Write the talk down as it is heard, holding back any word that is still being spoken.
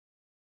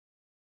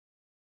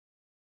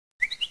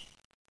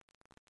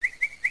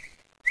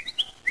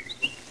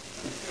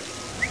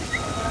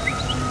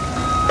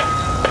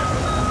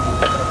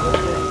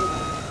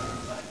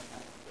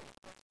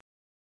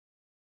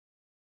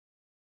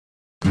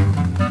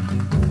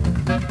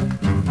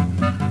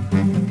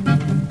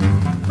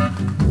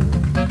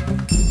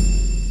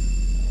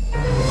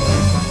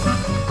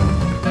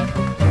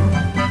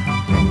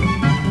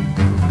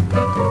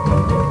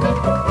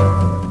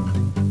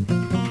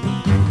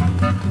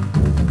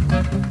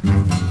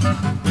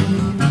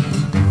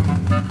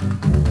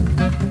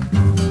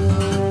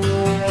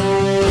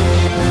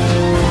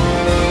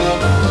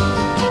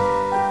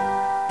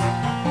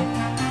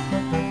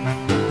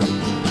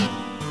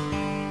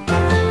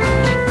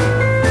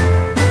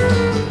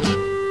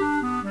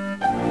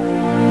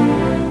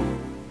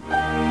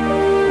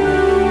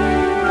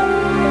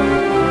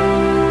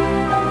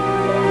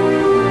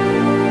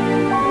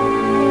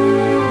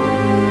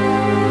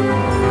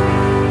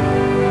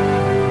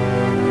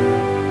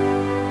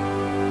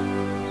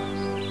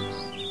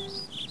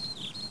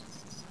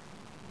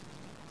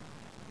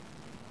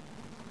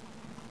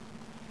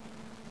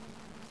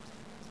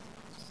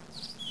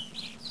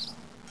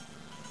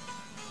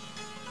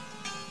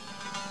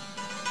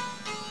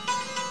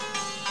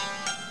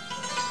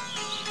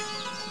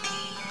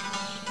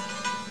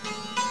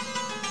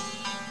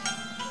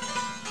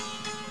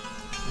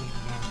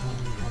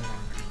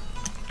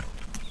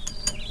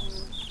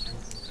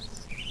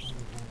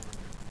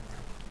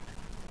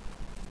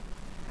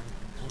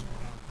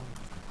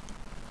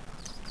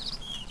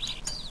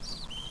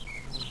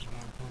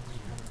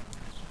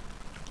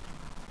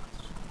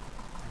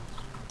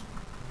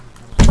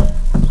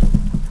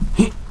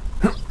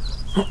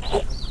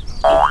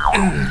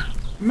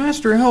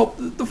Master, help!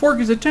 The fork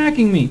is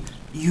attacking me!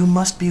 You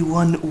must be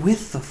one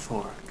with the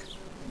fork.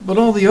 But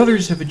all the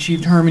others have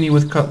achieved harmony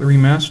with cutlery,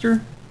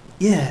 Master.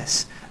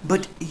 Yes,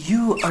 but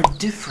you are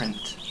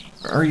different.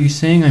 Are you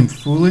saying I'm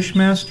foolish,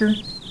 Master?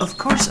 Of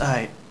course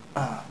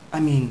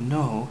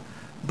no.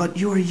 But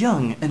you are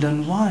young and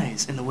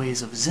unwise in the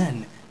ways of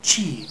Zen,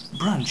 Qi,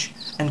 brunch,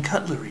 and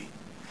cutlery.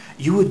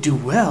 You would do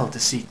well to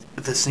seek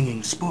the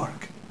singing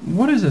spork.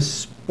 What is a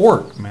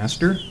spork,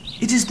 Master?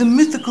 It is the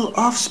mythical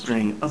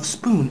offspring of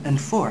spoon and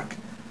fork.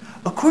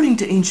 According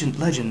to ancient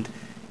legend,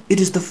 it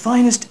is the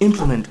finest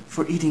implement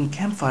for eating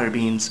campfire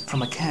beans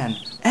from a can,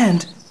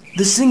 and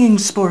the singing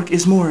spork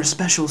is more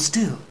special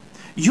still.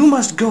 You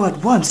must go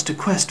at once to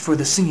quest for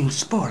the singing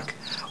spork,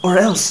 or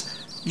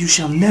else you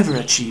shall never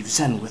achieve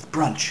Zen with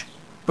brunch.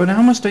 But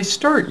how must I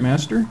start,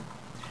 Master?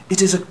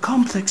 It is a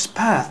complex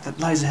path that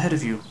lies ahead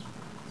of you.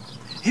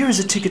 Here is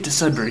a ticket to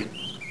Sudbury,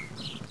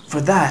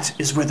 for that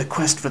is where the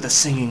quest for the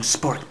singing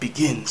spork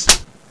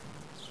begins.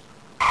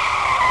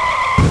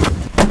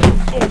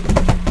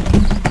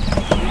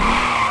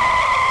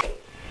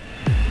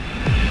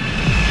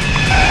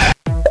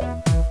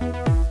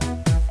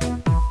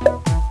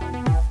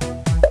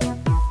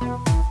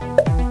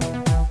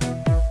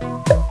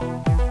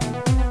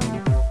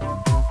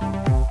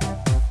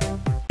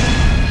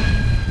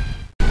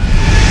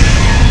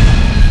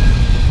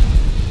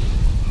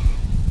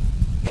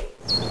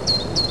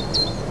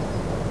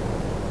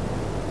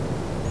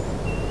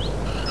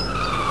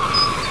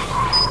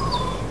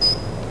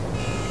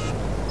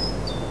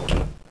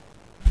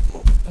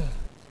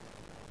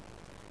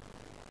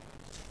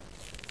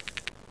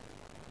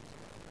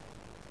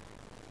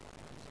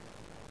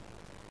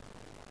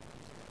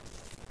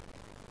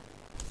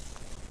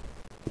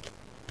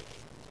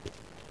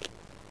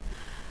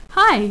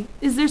 Hi,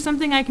 is there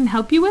something I can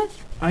help you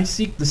with? I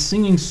seek the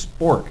singing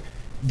spork,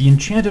 the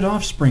enchanted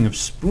offspring of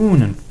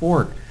spoon and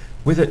fork.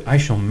 With it I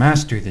shall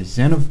master the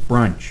Zen of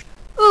brunch.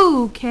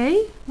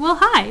 Okay, well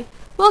hi.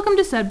 Welcome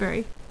to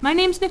Sudbury. My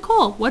name's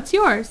Nicole. What's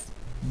yours?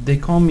 They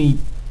call me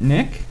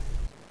Nick?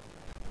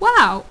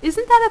 Wow,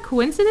 isn't that a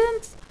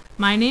coincidence?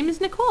 My name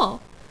is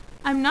Nicole.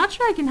 I'm not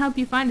sure I can help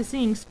you find a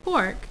singing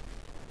spork.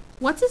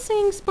 What's a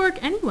singing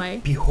spork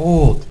anyway?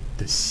 Behold,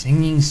 the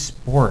singing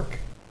spork.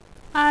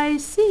 I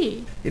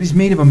see. It is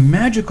made of a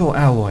magical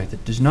alloy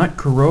that does not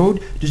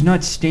corrode, does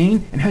not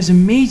stain, and has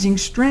amazing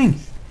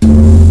strength.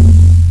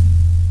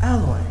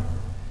 Alloy.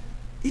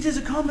 It is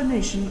a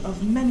combination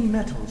of many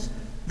metals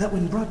that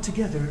when brought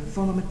together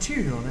form a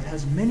material that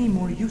has many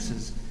more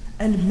uses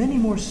and many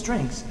more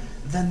strengths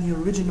than the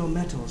original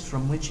metals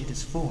from which it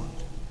is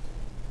formed.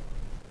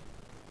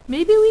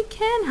 Maybe we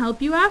can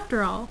help you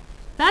after all.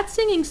 That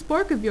singing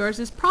spork of yours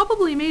is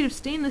probably made of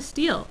stainless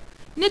steel.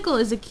 Nickel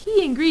is a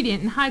key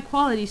ingredient in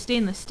high-quality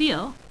stainless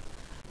steel.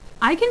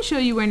 I can show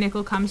you where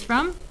nickel comes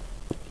from,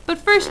 but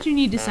first you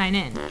need to sign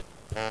in.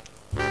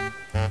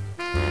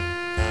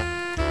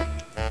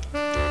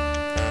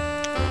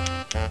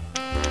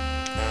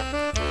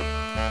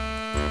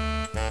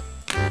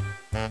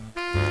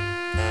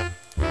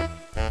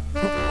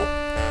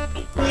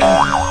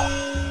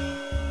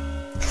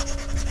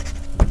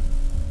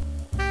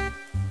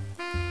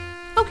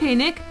 Okay,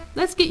 Nick,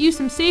 let's get you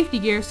some safety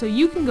gear so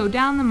you can go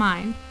down the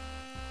mine.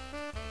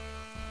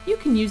 You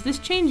can use this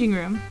changing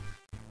room.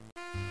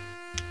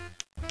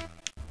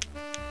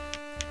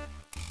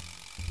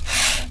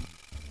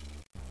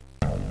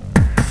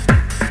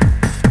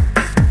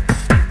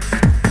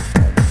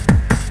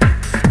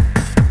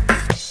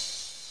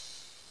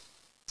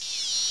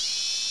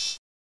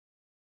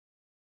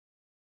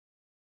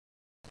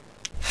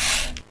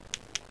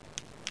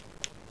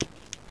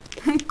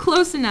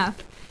 Close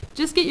enough.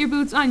 Just get your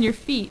boots on your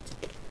feet.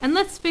 And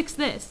let's fix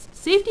this.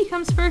 Safety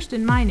comes first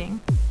in mining.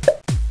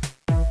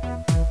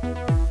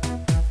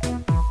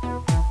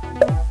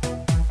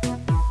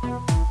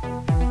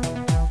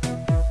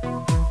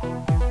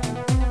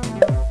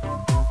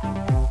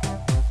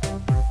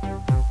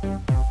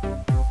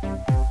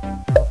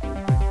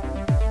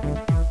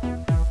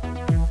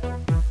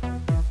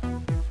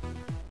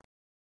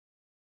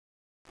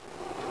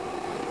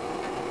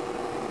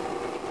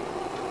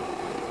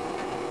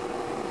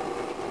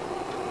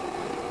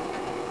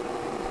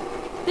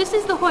 This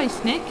is the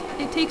hoist, Nick.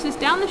 It takes us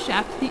down the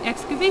shaft to the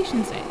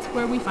excavation sites,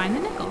 where we find the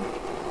nickel.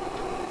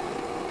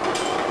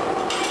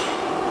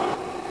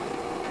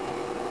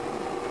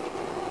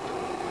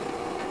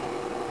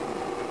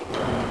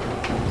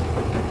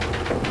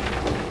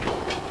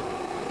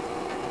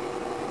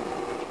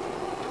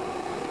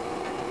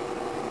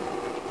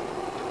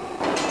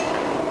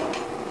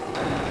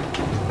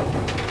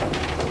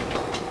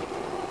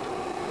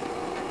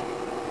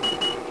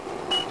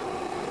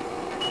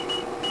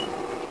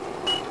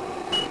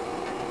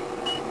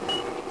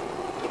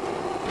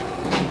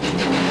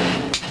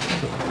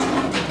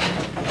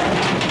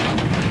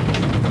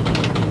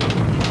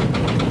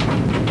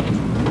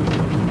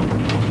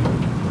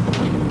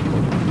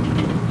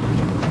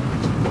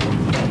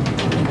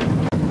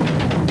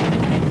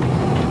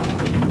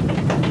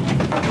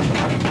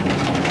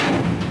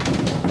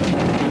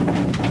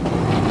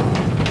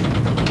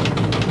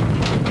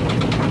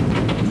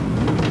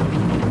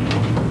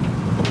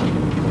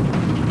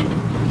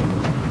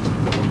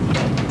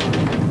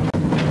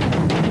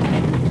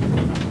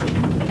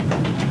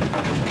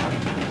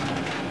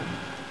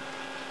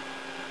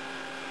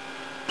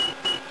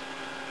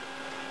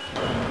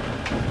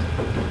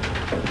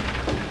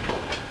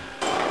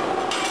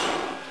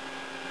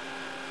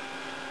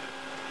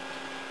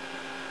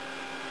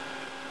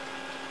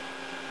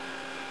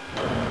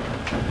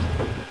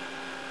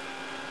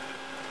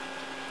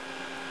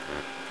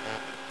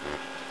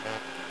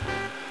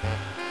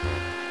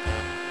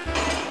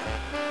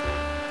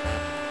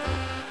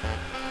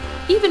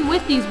 Even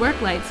with these work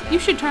lights, you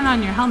should turn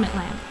on your helmet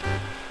lamp.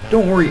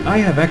 Don't worry, I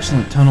have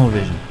excellent tunnel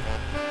vision.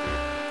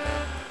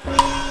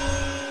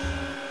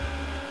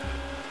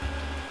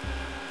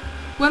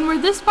 When we're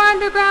this far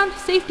underground,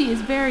 safety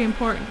is very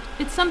important.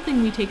 It's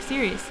something we take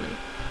seriously.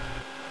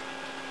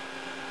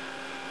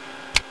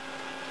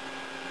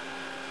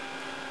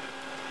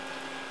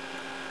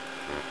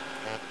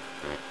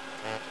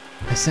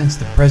 I sense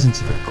the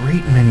presence of a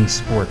great many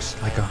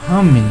sporks, like a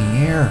hum in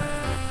the air.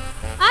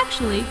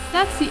 Actually,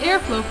 that's the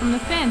airflow from the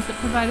fans that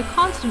provide a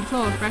constant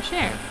flow of fresh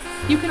air.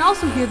 You can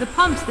also hear the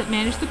pumps that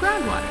manage the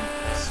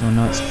groundwater. So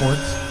not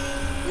sports?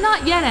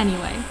 Not yet,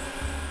 anyway.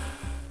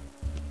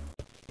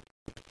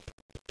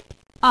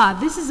 Ah,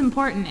 this is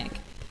important, Nick.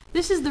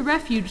 This is the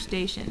refuge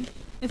station.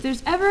 If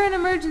there's ever an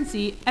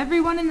emergency,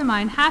 everyone in the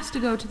mine has to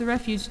go to the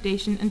refuge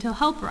station until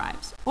help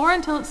arrives, or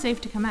until it's safe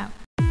to come out.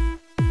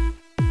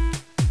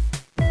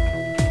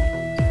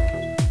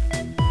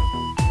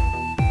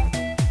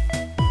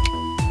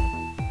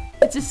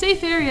 It's a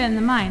safe area in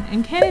the mine,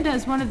 and Canada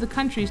is one of the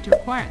countries to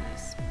require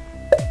this.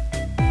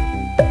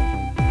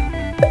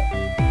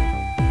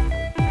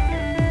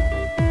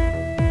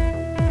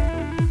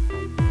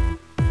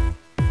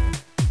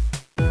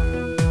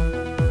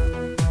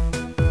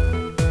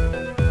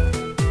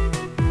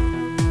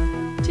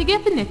 To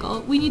get the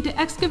nickel, we need to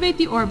excavate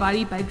the ore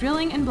body by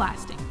drilling and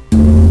blasting.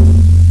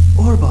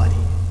 Ore body.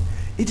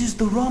 It is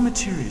the raw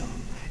material.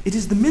 It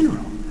is the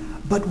mineral.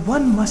 But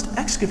one must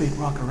excavate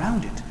rock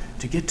around it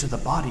to get to the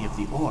body of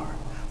the ore,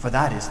 for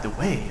that is the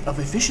way of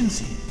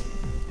efficiency.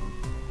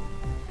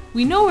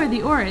 We know where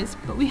the ore is,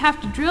 but we have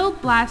to drill,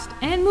 blast,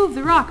 and move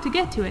the rock to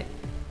get to it.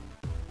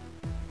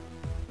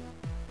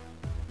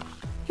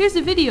 Here's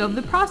a video of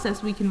the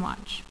process we can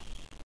watch.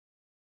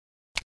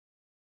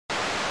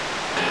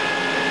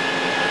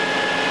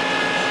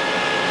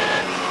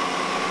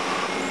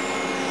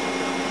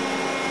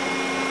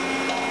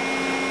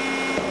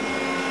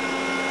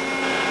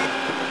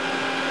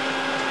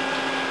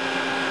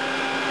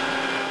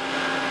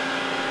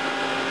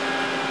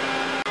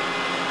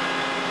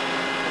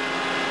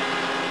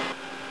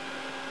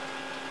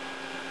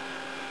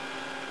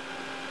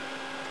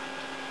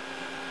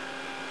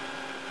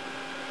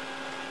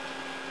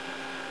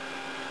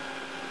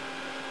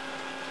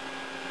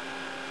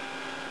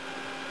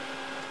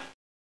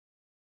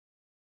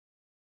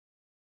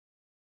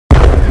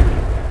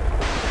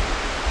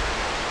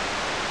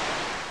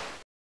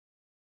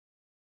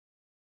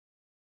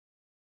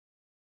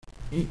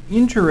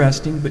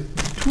 Interesting, but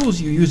the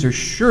tools you use are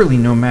surely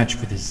no match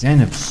for the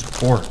Zen of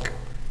Spork.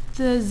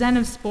 The Zen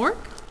of Spork?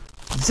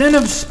 Zen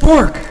of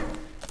Spork!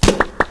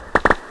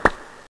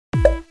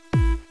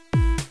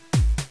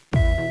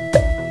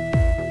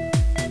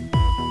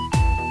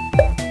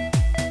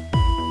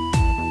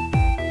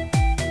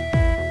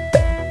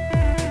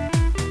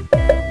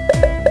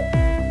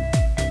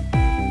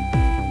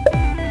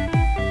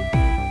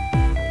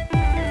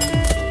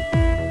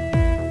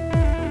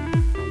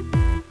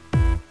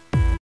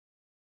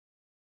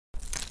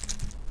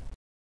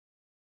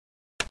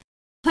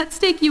 Let's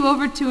take you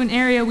over to an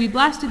area we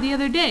blasted the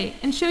other day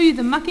and show you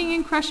the mucking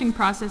and crushing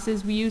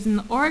processes we use in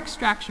the ore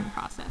extraction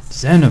process.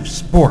 Zen of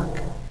Spork.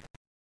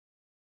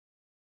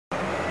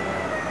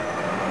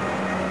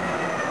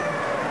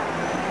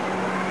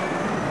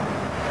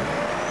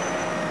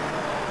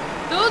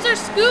 Those are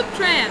scoop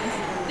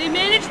trams. They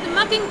manage the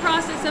mucking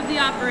process of the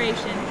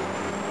operation.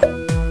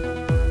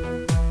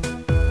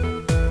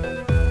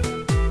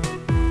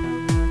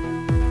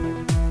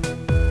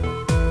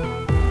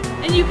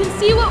 And you can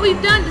see what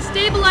we've done to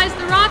stabilize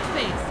the rock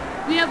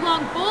face. We have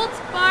long bolts,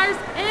 bars,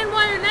 and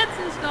wire nets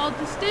installed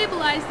to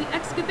stabilize the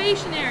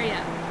excavation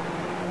area.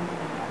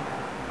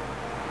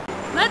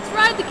 Let's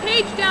ride the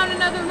cage down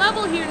another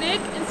level here, Nick,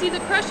 and see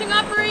the crushing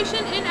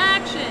operation in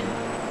action.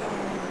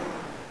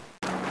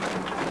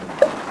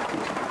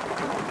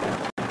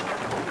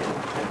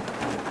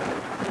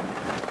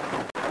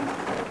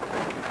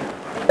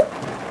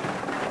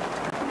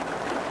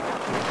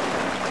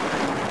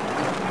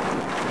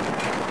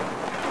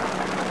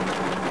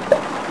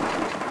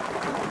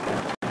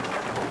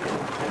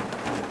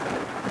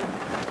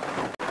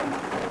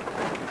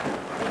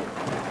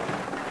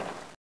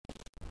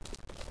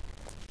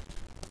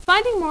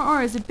 Finding more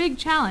ore is a big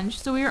challenge,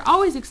 so we are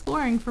always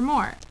exploring for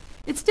more.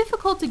 It's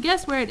difficult to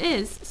guess where it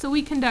is, so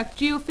we conduct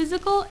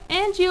geophysical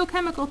and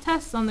geochemical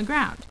tests on the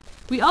ground.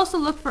 We also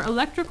look for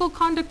electrical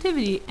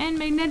conductivity and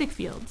magnetic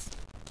fields.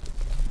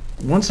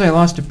 Once I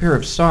lost a pair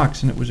of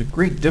socks, and it was a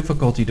great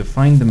difficulty to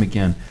find them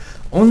again.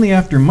 Only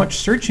after much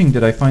searching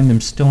did I find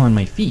them still on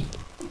my feet.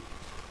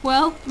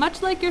 Well,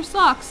 much like your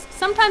socks,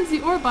 sometimes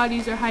the ore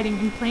bodies are hiding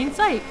in plain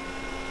sight.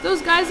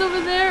 Those guys over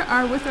there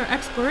are with our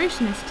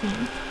explorationist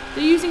team.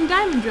 They're using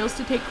diamond drills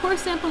to take core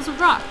samples of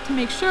rock to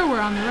make sure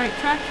we're on the right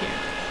track here.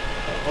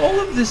 All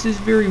of this is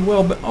very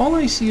well, but all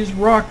I see is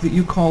rock that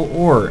you call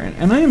ore,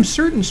 and I am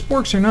certain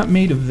sporks are not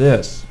made of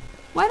this.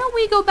 Why don't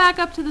we go back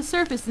up to the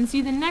surface and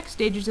see the next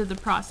stages of the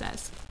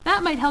process?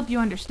 That might help you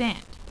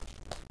understand.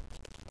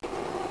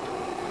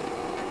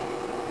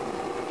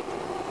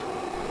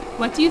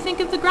 What do you think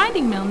of the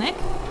grinding mill, Nick?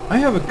 I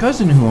have a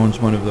cousin who owns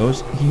one of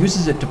those. He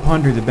uses it to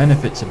ponder the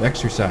benefits of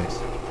exercise.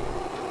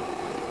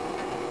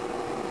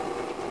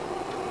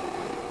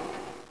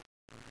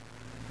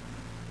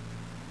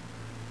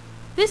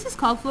 This is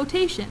called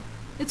flotation.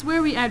 It's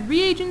where we add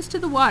reagents to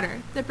the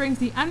water that brings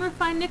the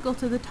unrefined nickel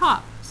to the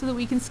top so that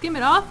we can skim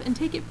it off and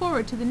take it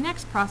forward to the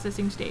next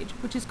processing stage,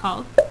 which is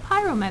called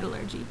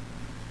pyrometallurgy.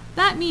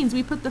 That means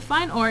we put the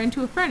fine ore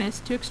into a furnace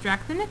to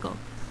extract the nickel.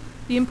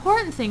 The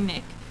important thing,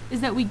 Nick, is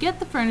that we get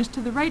the furnace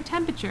to the right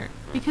temperature,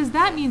 because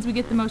that means we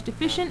get the most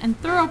efficient and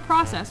thorough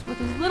process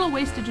with as little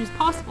wastage as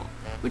possible,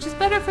 which is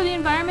better for the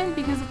environment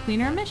because of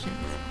cleaner emissions.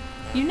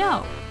 You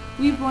know,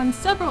 we've won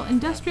several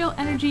Industrial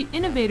Energy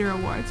Innovator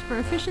Awards for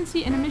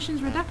efficiency and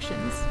emissions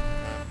reductions.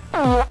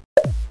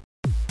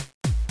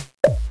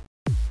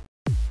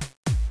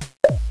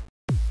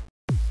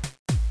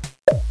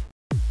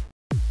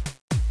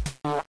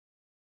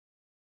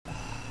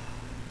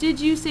 Did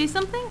you say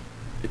something?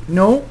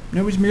 No,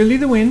 it was merely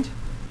the wind.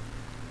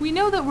 We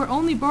know that we're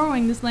only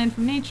borrowing this land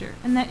from nature,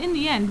 and that in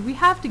the end we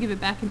have to give it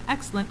back in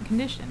excellent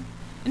condition.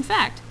 In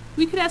fact,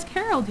 we could ask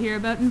Harold here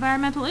about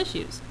environmental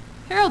issues.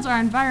 Harold's our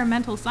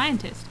environmental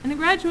scientist and a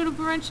graduate of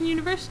Laurentian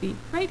University,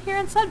 right here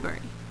in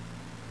Sudbury.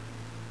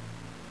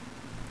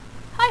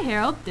 Hi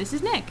Harold, this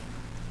is Nick.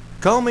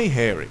 Call me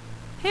Harry.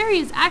 Harry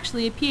is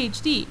actually a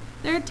PhD.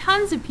 There are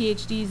tons of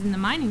PhDs in the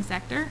mining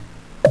sector.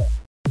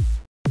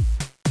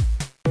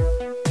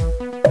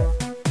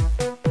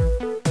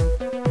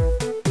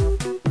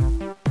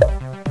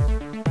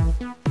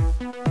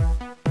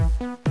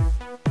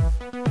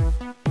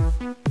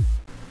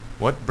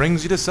 What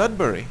brings you to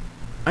Sudbury?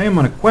 I am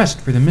on a quest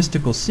for the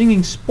mystical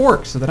singing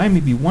spork so that I may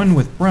be one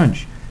with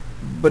Brunch.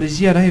 But as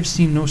yet I have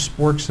seen no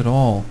sporks at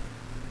all.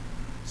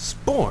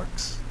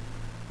 Sporks?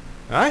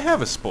 I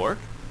have a spork.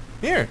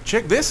 Here,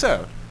 check this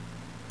out.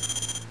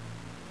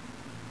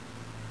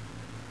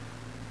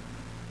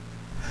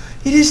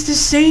 It is the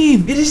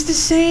same! It is the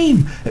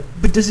same!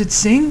 But does it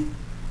sing?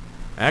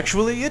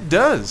 Actually, it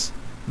does.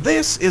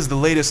 This is the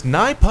latest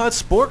Nipod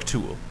spork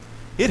tool.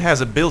 It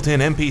has a built-in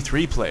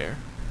MP3 player.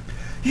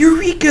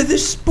 Eureka, the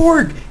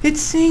spork! It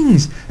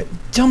sings!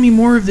 Tell me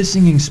more of the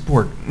singing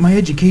spork. My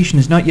education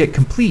is not yet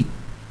complete.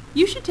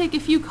 You should take a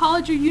few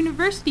college or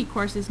university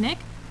courses, Nick.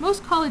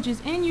 Most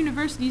colleges and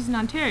universities in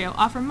Ontario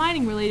offer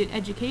mining-related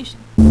education.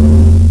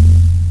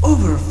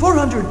 Over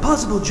 400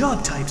 possible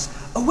job types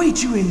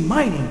await you in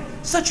mining,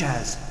 such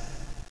as...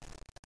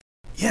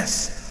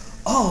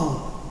 Yes,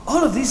 all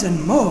of these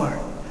and more.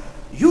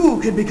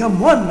 You could become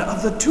one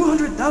of the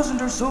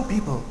 200,000 or so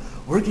people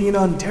working in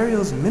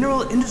Ontario's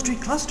mineral industry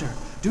cluster,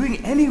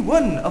 doing any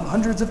one of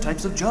hundreds of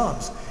types of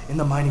jobs in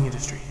the mining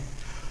industry.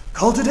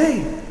 Call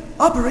today.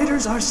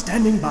 Operators are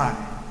standing by.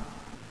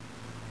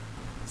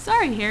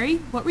 Sorry, Harry,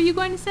 what were you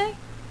going to say?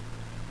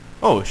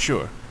 Oh,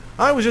 sure.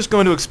 I was just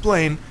going to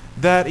explain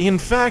that, in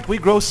fact, we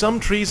grow some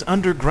trees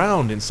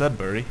underground in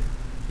Sudbury.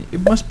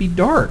 It must be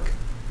dark.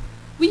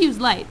 We use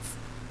lights.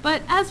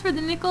 But as for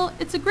the nickel,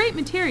 it's a great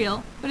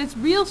material, but its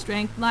real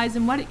strength lies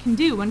in what it can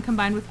do when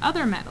combined with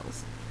other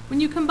metals. When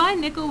you combine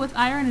nickel with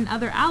iron and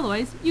other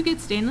alloys, you get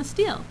stainless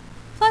steel.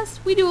 Plus,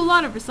 we do a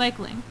lot of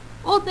recycling.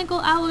 Old nickel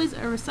alloys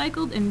are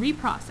recycled and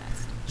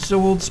reprocessed. So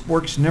old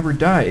sporks never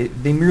die.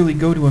 They merely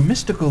go to a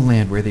mystical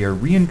land where they are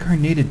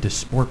reincarnated to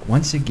spork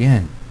once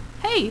again.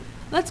 Hey,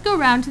 let's go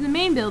round to the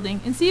main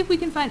building and see if we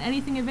can find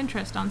anything of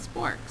interest on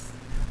sporks.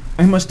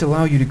 I must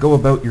allow you to go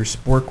about your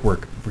spork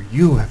work, for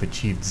you have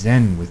achieved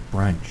Zen with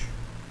Brunch.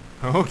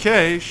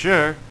 Okay,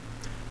 sure.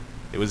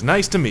 It was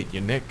nice to meet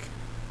you, Nick.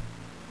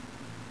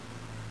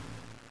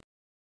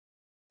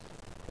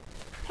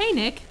 Hey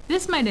Nick,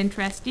 this might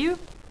interest you.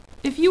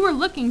 If you were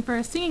looking for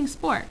a singing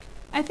spork,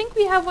 I think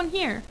we have one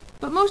here,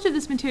 but most of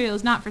this material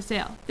is not for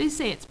sale. They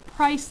say it's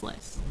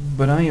priceless.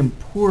 But I am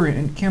poor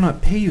and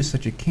cannot pay you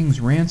such a king's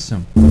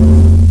ransom.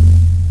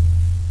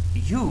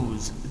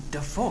 Use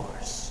the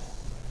force.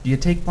 Do you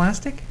take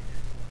plastic?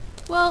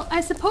 Well,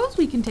 I suppose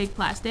we can take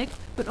plastic,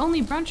 but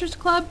only Brunchers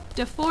Club,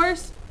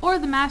 DeForce, or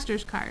the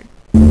Master's card.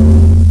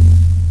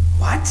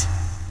 What?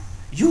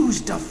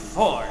 Use the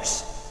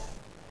force.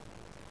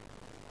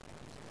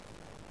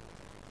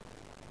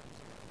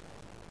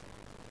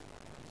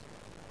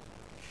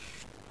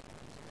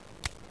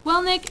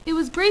 Well, Nick, it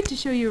was great to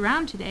show you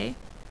around today.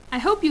 I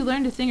hope you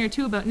learned a thing or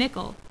two about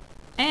nickel.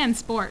 And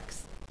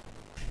sporks.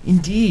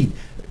 Indeed,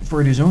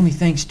 for it is only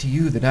thanks to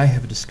you that I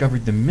have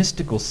discovered the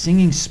mystical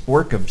singing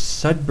spork of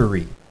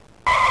Sudbury.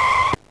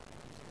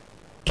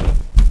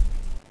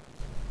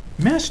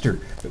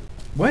 Master,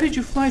 why did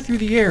you fly through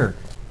the air?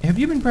 Have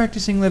you been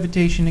practicing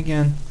levitation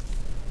again?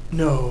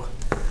 No,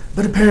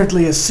 but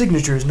apparently a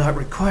signature is not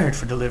required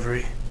for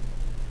delivery.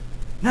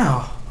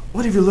 Now,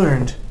 what have you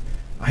learned?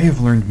 I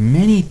have learned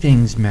many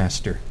things,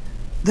 Master.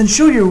 Then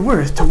show your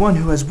worth to one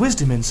who has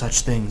wisdom in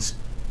such things.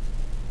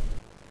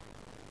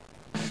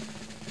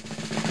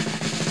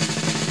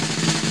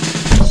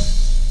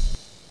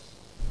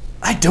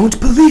 I don't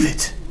believe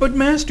it. But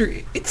Master,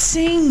 it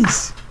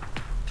sings!